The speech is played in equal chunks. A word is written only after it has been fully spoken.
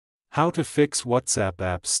How to fix WhatsApp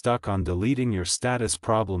app stuck on deleting your status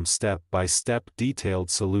problem step-by-step detailed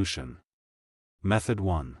solution. Method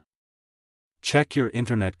 1. Check your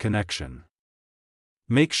internet connection.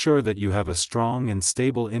 Make sure that you have a strong and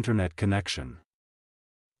stable internet connection.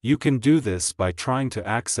 You can do this by trying to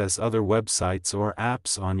access other websites or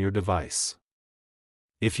apps on your device.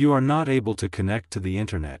 If you are not able to connect to the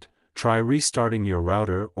internet, try restarting your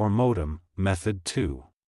router or modem. Method 2.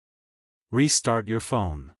 Restart your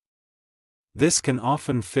phone. This can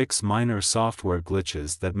often fix minor software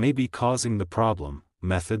glitches that may be causing the problem.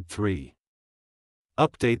 Method 3.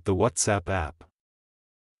 Update the WhatsApp app.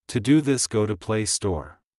 To do this, go to Play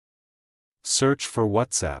Store. Search for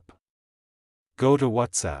WhatsApp. Go to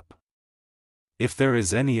WhatsApp. If there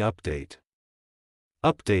is any update,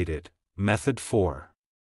 update it. Method 4.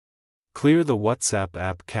 Clear the WhatsApp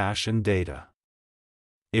app cache and data.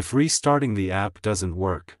 If restarting the app doesn't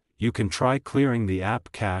work, you can try clearing the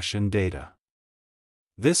app cache and data.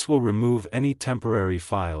 This will remove any temporary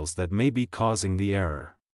files that may be causing the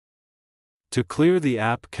error. To clear the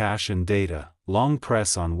app cache and data, long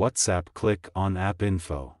press on WhatsApp, click on App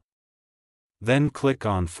Info. Then click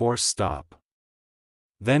on Force Stop.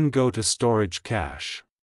 Then go to Storage Cache.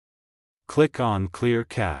 Click on Clear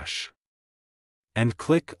Cache. And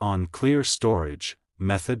click on Clear Storage.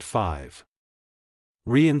 Method 5.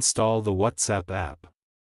 Reinstall the WhatsApp app.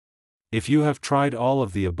 If you have tried all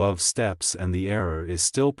of the above steps and the error is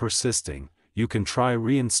still persisting, you can try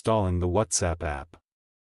reinstalling the WhatsApp app.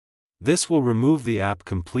 This will remove the app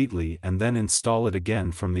completely and then install it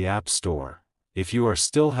again from the App Store. If you are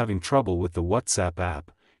still having trouble with the WhatsApp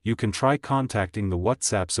app, you can try contacting the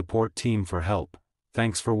WhatsApp support team for help.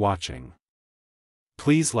 Thanks for watching.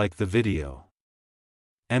 Please like the video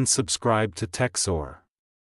and subscribe to TechSoar.